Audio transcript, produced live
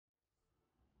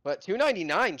But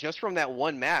 299 just from that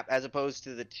one map, as opposed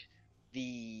to the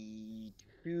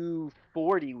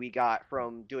 240 we got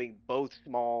from doing both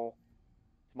small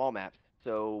maps.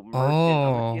 So merchant,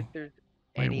 I'm gonna see if Oh, there's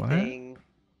wait, what? anything.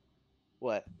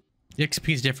 What The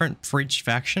XP is different for each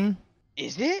faction.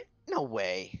 is it? No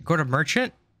way. Go to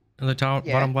merchant in the top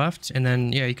Yeah. bottom left, and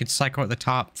then yeah, you can cycle at the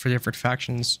top for different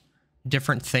factions,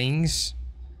 different things.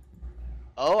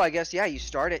 Oh, I guess yeah. You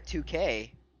start at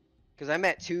 2K, because I'm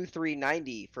at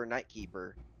 2390 for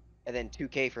Nightkeeper, and then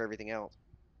 2K for everything else.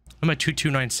 I'm at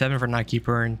 2297 for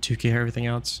Nightkeeper and 2K everything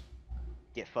else.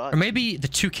 Get fucked. Or maybe the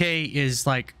 2K is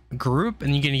like group,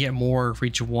 and you're gonna get more for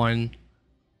each one,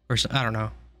 or so, I don't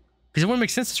know. Because it wouldn't make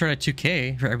sense to start at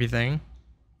 2K for everything.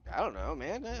 I don't know,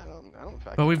 man. I don't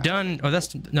fucking. But we've done. Oh,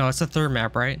 that's no, it's the third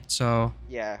map, right? So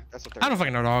Yeah, that's what they're. I don't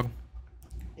fucking know, dog.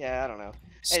 Yeah, I don't know.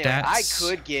 Stats. Anyway, I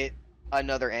could get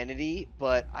another entity,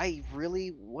 but I really.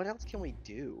 What else can we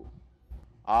do?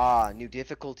 Ah, new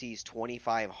difficulties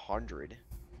 2500.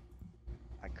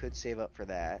 I could save up for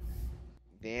that.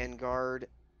 Vanguard,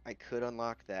 I could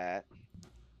unlock that.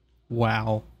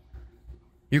 Wow.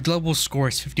 Your global score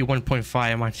is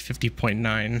 51.5. Mine's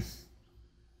 50.9.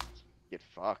 Get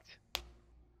fucked.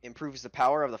 Improves the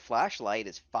power of the flashlight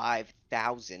is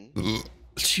 5,000.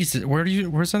 Jesus,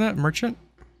 where's that at? Merchant?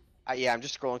 Yeah, I'm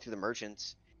just scrolling through the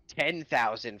merchants.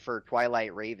 10,000 for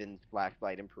Twilight Raven's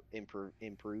flashlight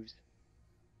improves.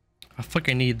 I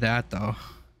fucking need that though.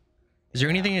 Is there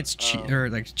anything that's or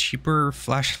like cheaper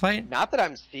flashlight? Not that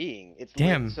I'm seeing. It's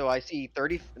damn. Lit, so I see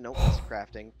 30. Nope, it's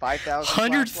crafting. 5,000.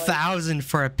 100,000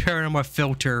 for a paranormal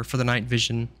filter for the night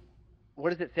vision. What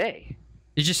does it say?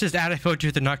 It just says add a filter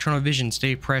to the nocturnal vision.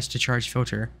 Stay pressed to charge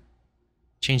filter.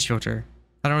 Change filter.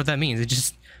 I don't know what that means. It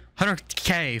just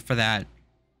 100K for that.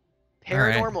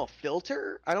 Paranormal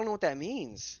filter? I don't know what that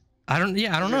means. I don't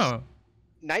know.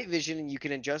 Night vision, and you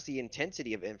can adjust the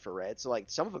intensity of infrared. So like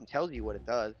some of them tells you what it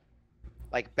does.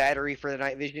 Like battery for the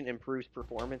night vision improves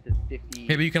performance at 50.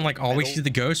 Maybe you can like always see the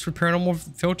ghost with paranormal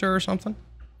filter or something.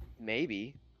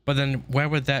 Maybe. But then why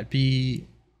would that be?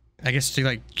 I guess to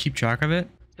like keep track of it.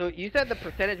 So you said the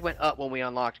percentage went up when we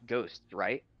unlocked ghosts,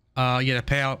 right? Yeah, the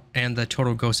payout and the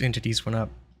total ghost entities went up.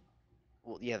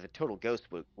 Well, yeah, the total ghost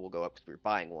will go up because we were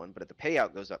buying one, but if the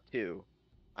payout goes up too,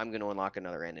 I'm going to unlock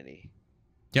another entity.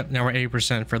 Yep, now we're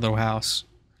 80% for Little House.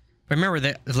 But remember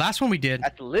that the last one we did.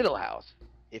 That's Little House.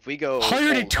 If we go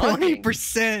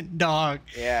 120%, dog.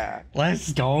 Yeah.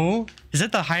 Let's go. Is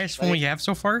that the highest one we have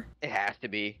so far? It has to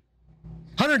be.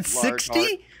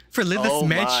 160 for Lilith's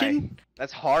Mansion? My.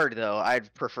 That's hard though.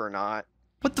 I'd prefer not.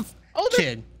 What the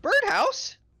kid?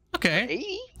 Birdhouse. Okay.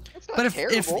 80? That's not but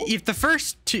terrible. if the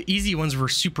first two easy ones were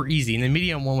super easy and the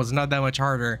medium one was not that much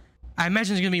harder, I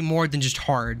imagine it's gonna be more than just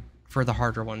hard for the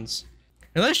harder ones.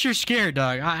 Unless you're scared,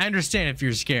 dog. I understand if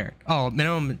you're scared. Oh,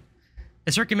 minimum.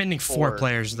 It's recommending 4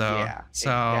 players though. Yeah. So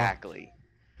exactly.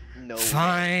 No.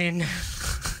 Fine.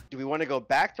 Do we want to go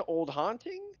back to Old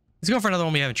Haunting? Let's go for another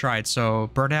one we haven't tried.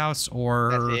 So Birdhouse or.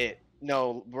 That's it.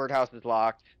 No, Birdhouse is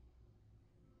locked.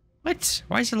 What?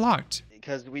 Why is it locked?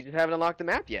 Because we just haven't unlocked the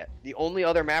map yet. The only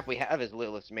other map we have is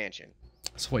Lilith's Mansion.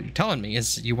 So what you're telling me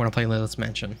is you want to play Lilith's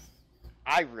Mansion.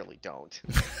 I really don't.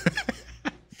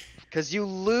 Because you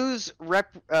lose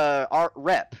our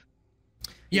rep.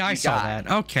 Yeah, I saw that.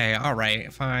 Okay, all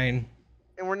right, fine.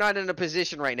 And we're not in a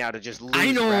position right now to just lose.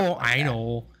 I know, rep like I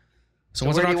know. So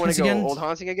where do you want to go? Old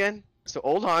Haunting again? So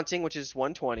Old Haunting, which is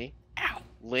 120. Ow.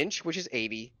 Lynch, which is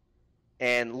 80.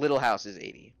 And Little House is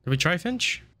 80. Did we try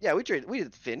Finch? Yeah, we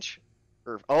did Finch.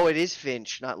 Oh, it is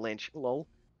Finch, not Lynch. Lol.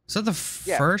 Is that the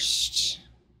first?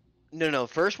 No.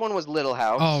 First one was Little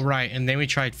House. Oh, right. And then we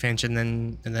tried Finch and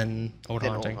then Old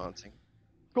Haunting. Old Haunting.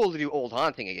 Cool to do Old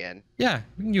Haunting again. Yeah,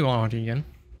 we can do Old Haunting again.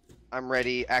 I'm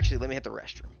ready. Actually, let me hit the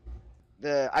restroom.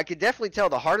 I could definitely tell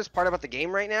the hardest part about the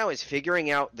game right now is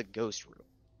figuring out the ghost room.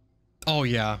 Oh,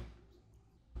 yeah.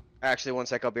 Actually, one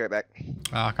sec. I'll be right back.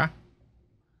 Okay.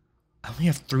 I only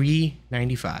have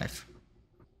 $3.95.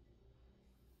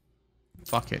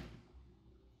 Fuck it.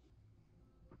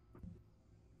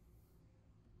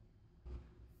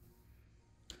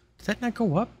 Did that not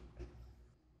go up?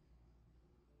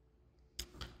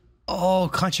 Oh,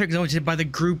 contract limited by the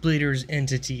group leaders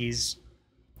entities.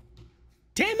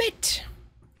 Damn it!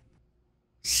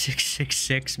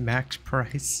 666 max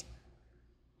price.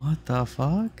 What the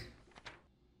fuck?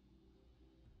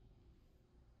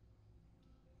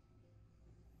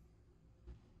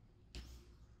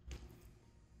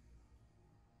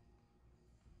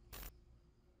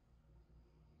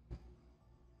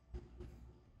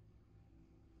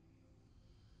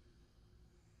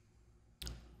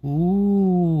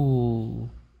 Ooh.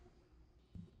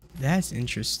 That's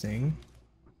interesting.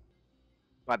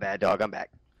 My bad, dog. I'm back.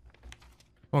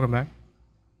 Welcome back.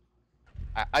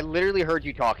 I literally heard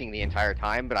you talking the entire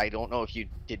time, but I don't know if you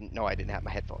didn't know I didn't have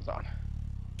my headphones on.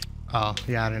 Oh,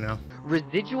 yeah, I don't know.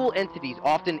 Residual entities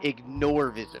often ignore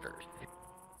visitors.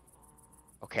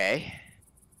 Okay.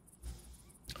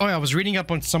 Oh, yeah, I was reading up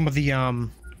on some of the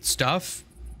stuff.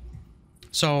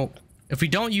 So, if we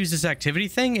don't use this activity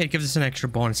thing, it gives us an extra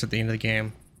bonus at the end of the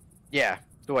game. Yeah.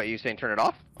 So what, you saying turn it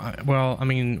off? Well, I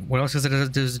mean, what else does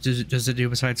it do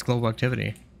besides global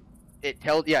activity? It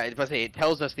tells, yeah, it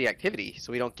tells us the activity,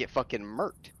 so we don't get fucking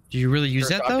murked. Do you really use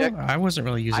First that, object? though? I wasn't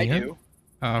really using it. I do.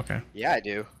 Oh, okay. Yeah, I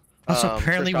do. Also,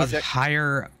 apparently first with object,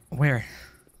 higher... Where?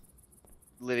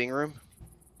 living room.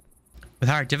 With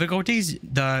higher difficulties,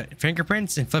 the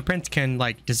fingerprints and footprints can,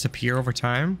 like, disappear over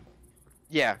time.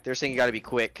 Yeah, they're saying you gotta be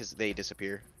quick because they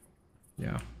disappear.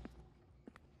 Yeah.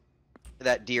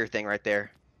 That deer thing right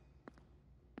there.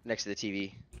 Next to the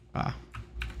TV. Ah.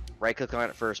 Right click on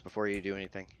it first before you do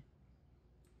anything.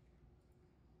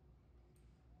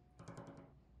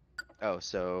 Oh,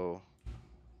 so...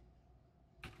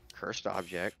 Cursed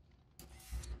object.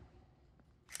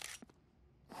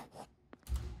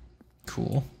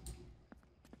 Cool.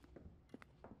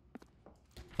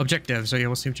 Objectives. So yeah,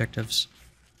 we'll see objectives.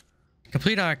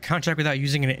 Complete a contract without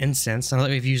using an incense. I know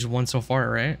that we've used one so far,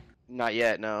 right? Not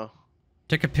yet, no.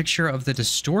 Take a picture of the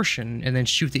distortion and then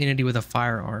shoot the entity with a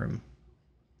firearm.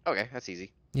 Okay, that's easy.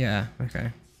 Yeah,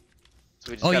 okay.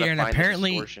 So we just Oh gotta yeah, and find the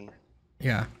apparently... distortion.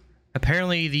 Yeah.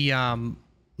 Apparently the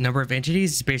number of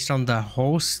entities is based on the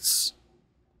host's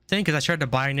thing, because I tried to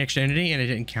buy an extra entity and it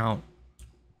didn't count.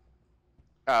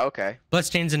 Oh, okay.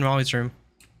 Bloodstains in Molly's room.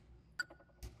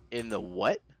 In the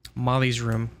what? Molly's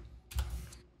room.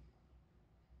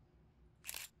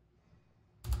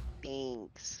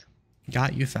 Thanks.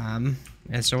 Got you, fam.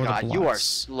 And so are the God, blocks. you are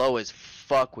slow as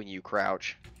fuck when you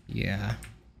crouch. Yeah.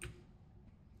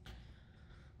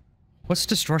 What's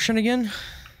distortion again?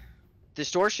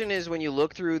 Distortion is when you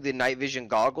look through the night vision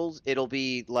goggles, it'll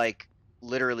be like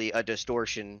literally a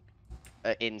distortion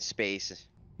in space.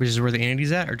 Which is where the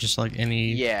entity's at, or just like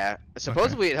any... Yeah.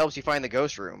 Supposedly it helps you find the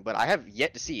ghost room, but I have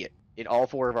yet to see it in all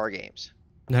 4 of our games.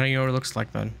 How do you know what it looks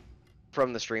like then?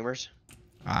 From the streamers.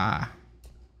 Ah.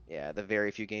 Yeah, the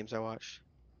very few games I watched.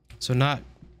 So not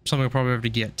something we'll probably have to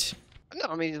get. No,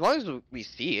 I mean, as long as we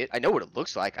see it, I know what it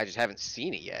looks like. I just haven't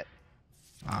seen it yet.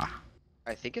 Ah.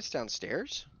 I think it's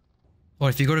downstairs. Well,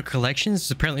 if you go to collections,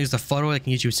 apparently there's a photo that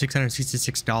can get you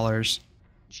 $666.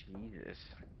 Jesus.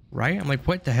 Right? I'm like,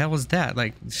 what the hell was that?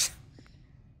 Like,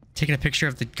 taking a picture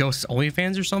of the Ghost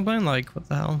OnlyFans or something? Like, what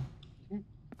the hell?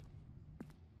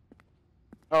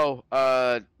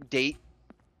 Oh, date,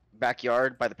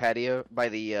 backyard, by the patio, by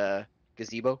the,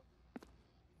 gazebo.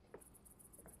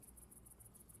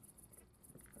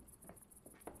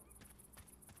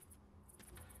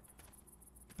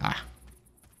 Ah.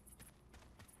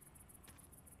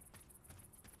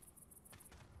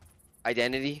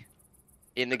 Identity,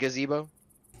 in the gazebo.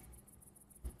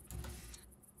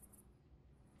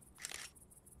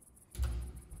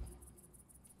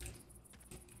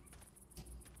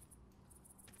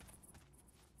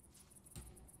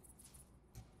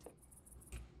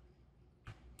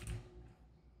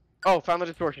 Oh, found the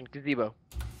distortion. Gazebo.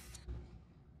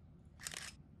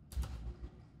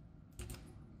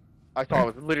 I saw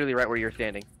it was literally right where you're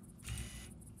standing.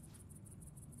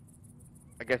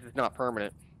 I guess it's not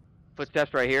permanent.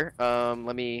 Footsteps right here.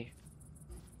 Let me...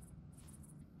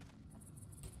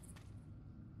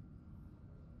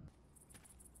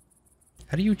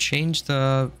 How do you change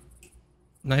the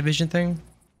night vision thing?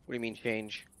 What do you mean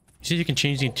change? You said you can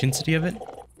change the intensity of it?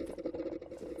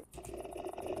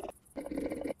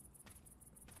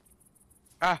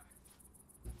 Ah!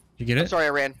 You get it? I'm sorry, I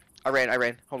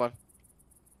ran. Hold on.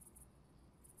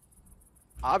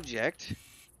 Object.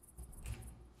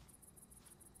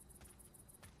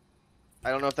 I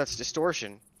don't know if that's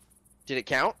distortion. Did it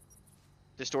count?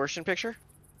 Distortion picture?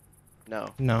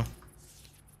 No. No.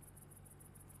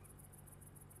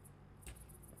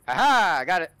 Aha! I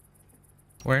got it.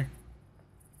 Where?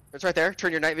 It's right there.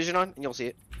 Turn your night vision on and you'll see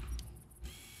it.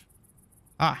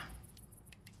 Ah.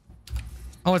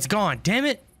 Oh, it's gone. Damn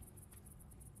it.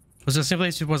 Was it the same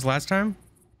place it was last time?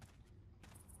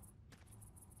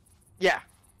 Yeah.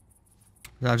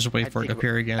 I was just waiting for it to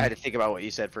appear again. I had to think about what you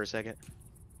said for a second.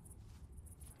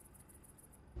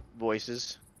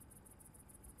 Voices.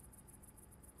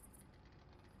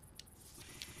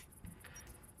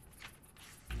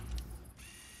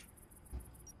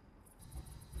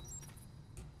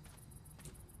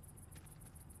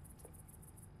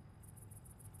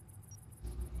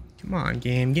 Come on,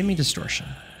 game. Give me distortion.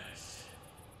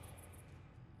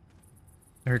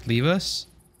 I heard leave us.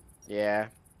 Yeah.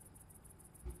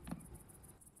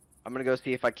 I'm gonna go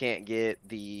see if I can't get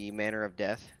the Manor of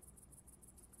Death.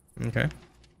 Okay.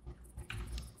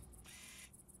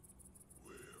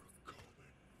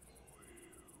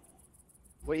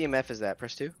 What EMF is that?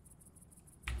 Press 2?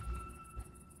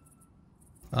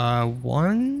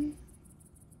 1.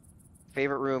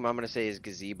 Favorite room I'm gonna say is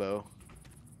gazebo.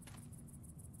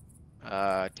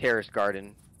 Terrace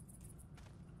garden.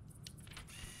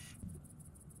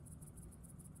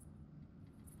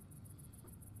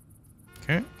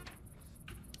 Okay.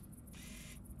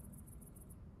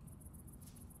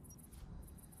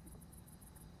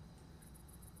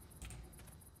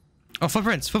 Oh,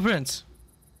 footprints, footprints.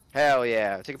 Hell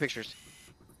yeah. Take pictures.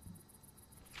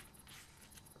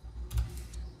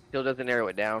 Still doesn't narrow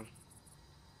it down.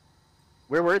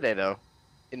 Where were they though?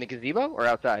 In the gazebo or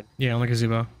outside? Yeah, on the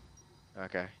gazebo.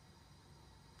 Okay.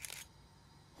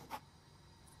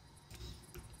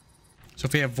 So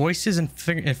if we have voices and,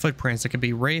 and footprints, it could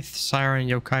be Wraith, Siren,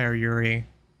 Yokai, or Yuri.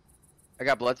 I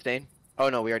got Bloodstain. Oh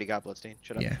no, we already got Bloodstain.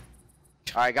 Shut up. Yeah.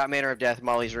 Alright, got Manor of Death,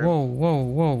 Molly's room. Whoa, whoa,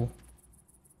 whoa.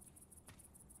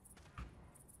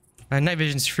 My night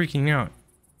vision's freaking out.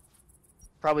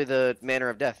 Probably the Manor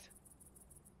of Death.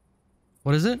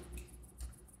 What is it?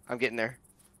 I'm getting there.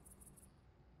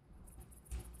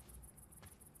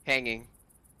 Hanging.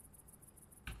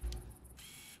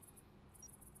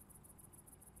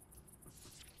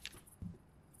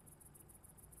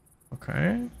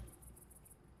 Okay.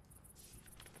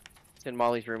 It's in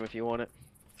Molly's room if you want it.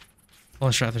 Well,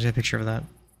 let's try to take a picture of that.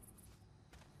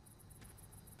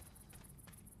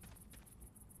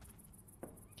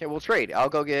 Okay, we'll trade. I'll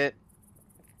go get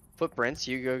footprints.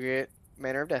 You go get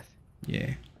Manor of Death.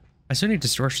 Yeah. I still need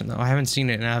Distortion, though. I haven't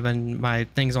seen it, and I've been... My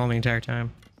thing's on the entire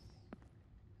time.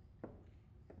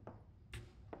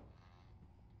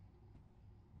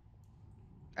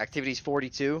 Activities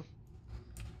 42.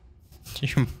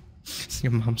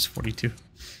 Your mom's 42.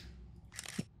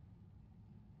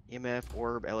 EMF,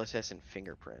 orb, LSS, and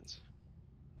fingerprints.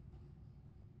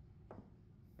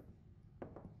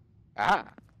 Ah!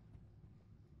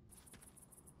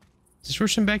 Is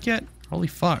Distortion back yet? Holy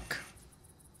fuck.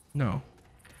 No.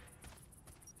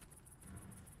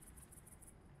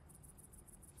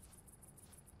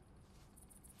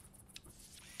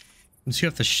 Unless you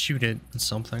have to shoot it with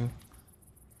something.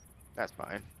 That's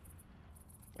fine.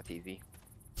 That's easy.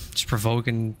 Just provoke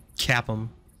and cap them.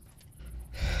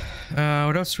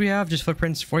 What else do we have? Just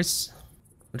footprints, voice?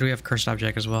 Or do we have cursed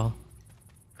object as well?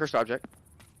 Cursed object.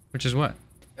 Which is what?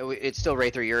 It's still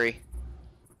Wraith or Yuri.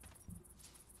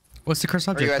 What's the cursed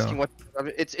Are object, you asking though?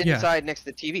 what? It's inside next to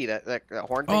the TV. That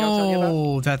horn thing I was telling you about.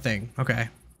 Oh, that thing. Okay.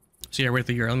 So yeah, wait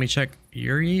the Yuri. Let me check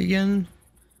Yuri again.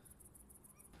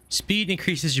 Speed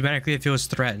increases dramatically if it was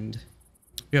threatened.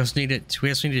 We also need it. We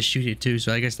also need to shoot it too.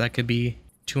 So I guess that could be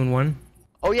 2 in 1.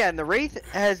 Oh yeah, and the Wraith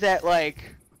has that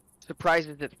like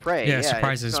surprises its prey. Yeah,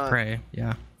 surprises prey.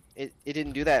 Yeah. It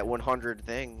didn't do that 100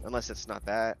 thing unless it's not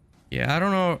that. Yeah, I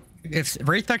don't know if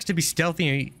Wraith likes to be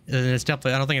stealthy. It's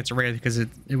definitely. I don't think it's a Wraith because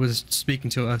it was speaking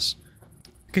to us.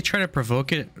 We could try to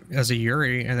provoke it as a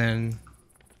Yuri and then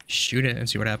shoot it and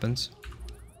see what happens.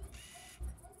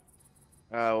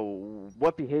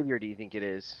 What behavior do you think it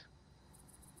is?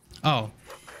 Oh.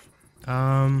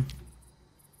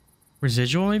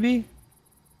 Residual maybe?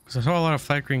 Because I saw a lot of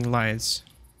flickering lights.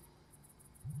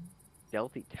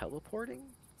 Stealthy teleporting?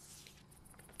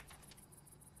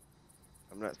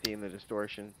 I'm not seeing the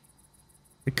distortion.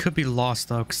 It could be lost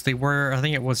though, because they were. I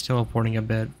think it was teleporting a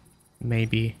bit.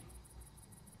 Maybe.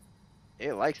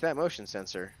 It likes that motion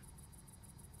sensor.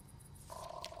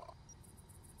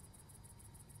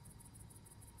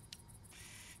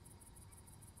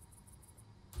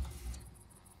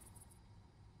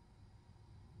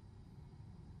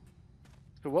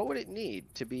 So what would it need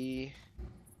to be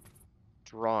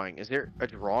drawing? Is there a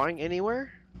drawing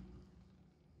anywhere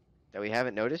that we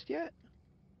haven't noticed yet?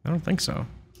 I don't think so.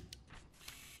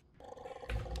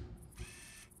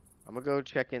 I'm gonna go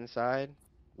check inside.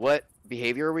 What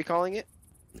behavior are we calling it?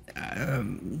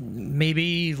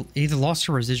 Maybe either lost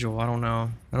or residual. I don't know.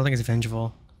 I don't think it's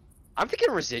vengeful. I'm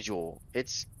thinking residual.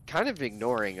 It's kind of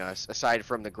ignoring us aside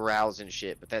from the growls and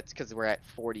shit, but that's because we're at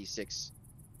 46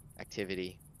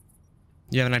 activity.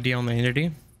 You have an idea on the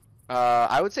entity?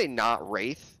 I would say not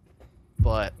Wraith,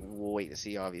 but we'll wait to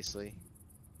see, obviously.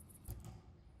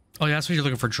 Oh, yeah, that's what you're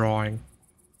looking for drawing.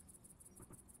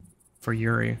 For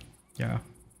Yuri. Yeah.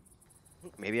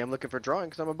 Maybe I'm looking for drawing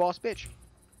because I'm a boss bitch.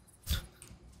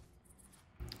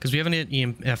 Because we haven't hit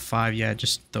EMF5 yet,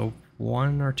 just the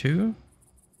 1 or 2?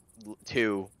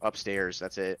 2 upstairs,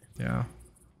 that's it. Yeah.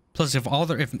 Plus, if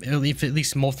at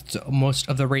least most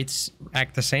of the rates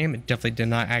act the same, it definitely did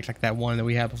not act like that one that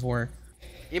we had before.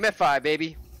 EMF 5,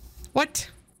 baby. What?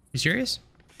 You serious?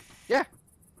 Yeah.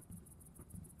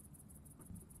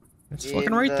 That's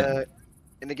fucking right then.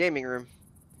 In the gaming room.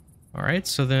 All right,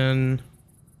 so then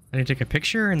I need to take a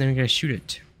picture and then we gotta shoot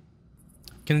it.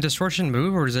 Can the distortion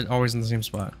move, or is it always in the same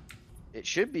spot? It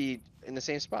should be in the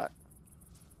same spot.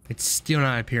 It's still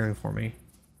not appearing for me.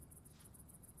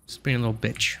 Just being a little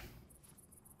bitch.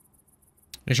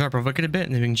 Should I provoke it a bit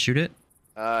and then we can shoot it?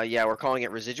 Yeah, we're calling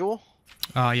it residual.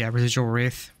 Yeah, residual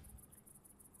wraith.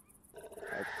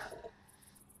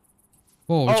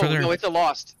 Whoa, Oh, no, it's a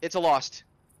lost. It's a lost.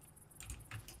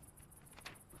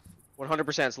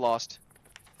 100% it's lost.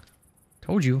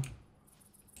 Told you.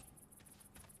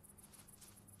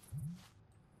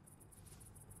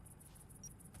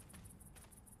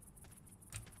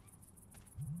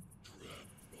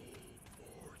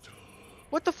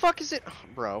 What the fuck is it? Oh,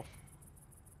 bro.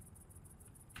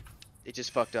 It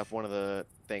just fucked up one of the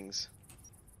things.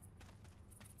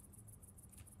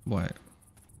 What?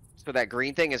 So that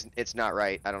green thing it's not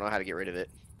right. I don't know how to get rid of it.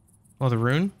 Oh, the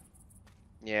rune?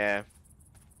 Yeah.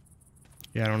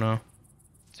 Yeah, I don't know.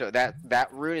 So that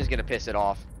rune is gonna piss it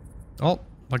off. Oh,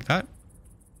 like that?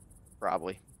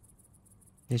 Probably.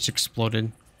 It just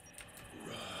exploded.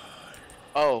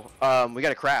 Oh, we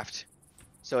got a craft.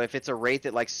 So if it's a wraith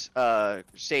that likes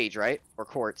sage, right? Or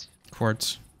quartz.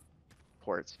 Quartz.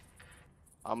 Quartz.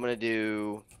 I'm gonna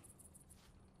do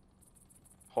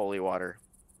holy water.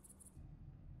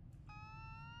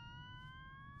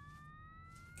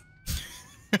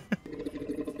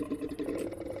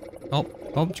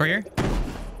 Oh, it's right here.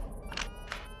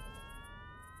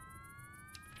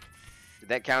 Did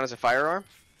that count as a firearm?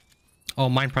 Oh,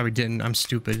 mine probably didn't. I'm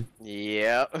stupid.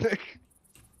 Yeah.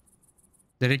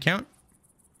 Did it count?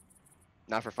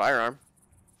 Not for firearm.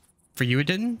 For you, it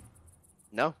didn't?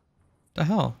 No. The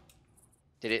hell?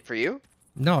 Did it for you?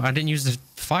 No, I didn't use the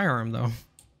firearm, though.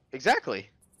 Exactly.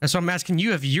 That's why I'm asking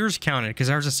you if yours counted, because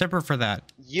ours is separate for that.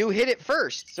 You hit it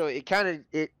first, so it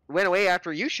went away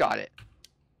after you shot it.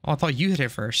 Oh, I thought you hit it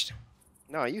first.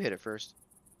 No, you hit it first.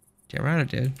 Damn right I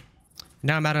did.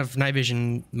 Now I'm out of night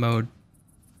vision mode.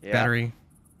 Yeah. Battery.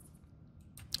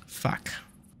 Fuck.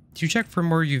 Do you check for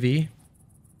more UV?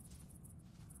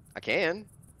 I can.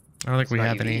 I don't think It's we not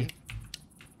have UV. any.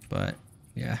 But,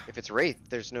 yeah. If it's Wraith,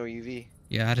 there's no UV.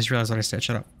 Yeah, I just realized what I said.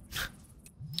 Shut up.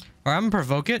 Alright, I'm gonna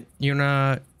provoke it. You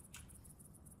wanna...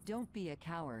 Don't be a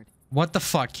coward. What the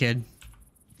fuck, kid?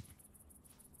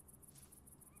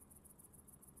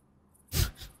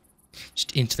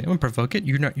 Just instantly. I'm gonna provoke it.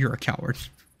 You're a coward.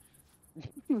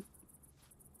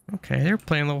 Okay, they're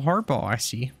playing a little hardball, I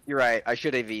see. You're right. I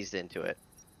should have eased into it.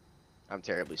 I'm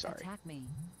terribly sorry. Attack me.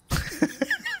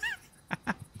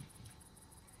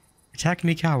 Attack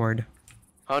me, coward.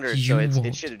 100. You So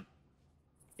won't.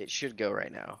 it should go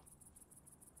right now.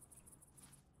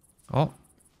 Oh.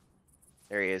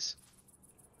 There he is.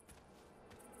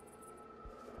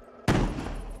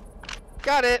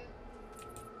 Got it.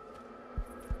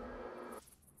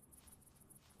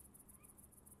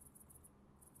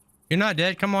 You're not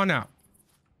dead. Come on out.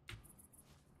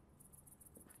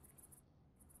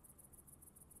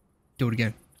 Do it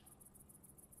again.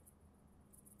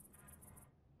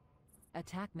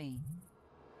 Attack me.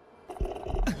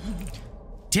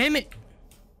 Damn it.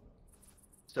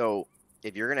 So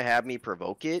if you're gonna have me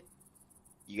provoke it,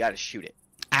 you gotta shoot it.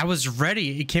 I was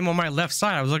ready. It came on my left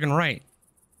side. I was looking right.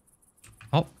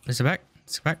 Oh, is it back?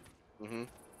 Is it back? Mm-hmm.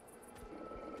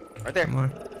 Right there. Come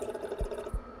on.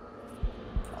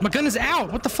 My gun is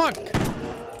out. What the fuck?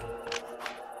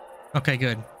 Okay,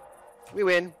 good. We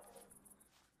win.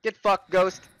 Get fucked,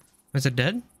 ghost. Is it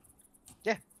dead?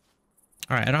 Yeah.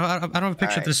 All right. I don't have a picture of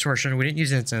Alright. distortion. We didn't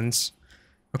use instance.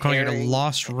 We're calling it a Herring.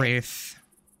 lost wraith.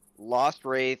 Lost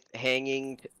Wraith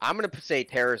hanging. I'm gonna say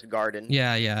Terrace Garden.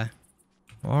 Yeah, yeah.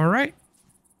 All right.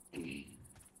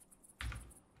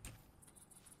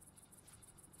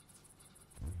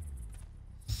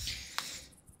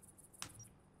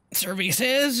 Survey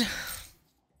says.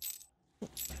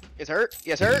 Yes, sir.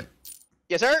 Yes, sir.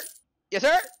 Yes, sir. Yes,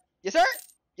 sir. Yes, sir.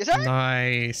 Yes, sir.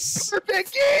 Nice.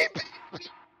 Perfect game.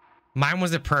 Mine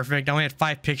wasn't perfect. I only had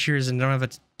 5 pictures and don't have a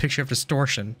picture of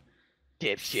distortion.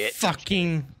 Dipshit.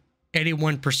 Fucking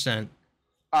 81%.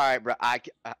 All right, bro. I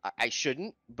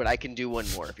shouldn't, but I can do one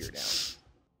more if you're down.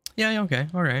 Yeah, okay.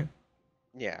 All right.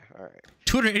 Yeah. All right.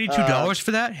 $282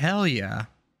 for that? Hell yeah.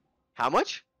 How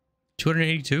much?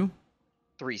 282?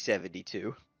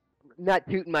 372. Not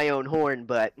tooting my own horn,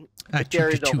 but Ah, if there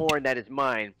is a toot. horn that is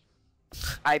mine,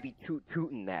 I be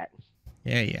tooting that.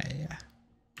 Yeah, yeah, yeah.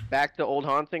 Back to old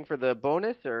haunting for the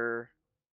bonus, or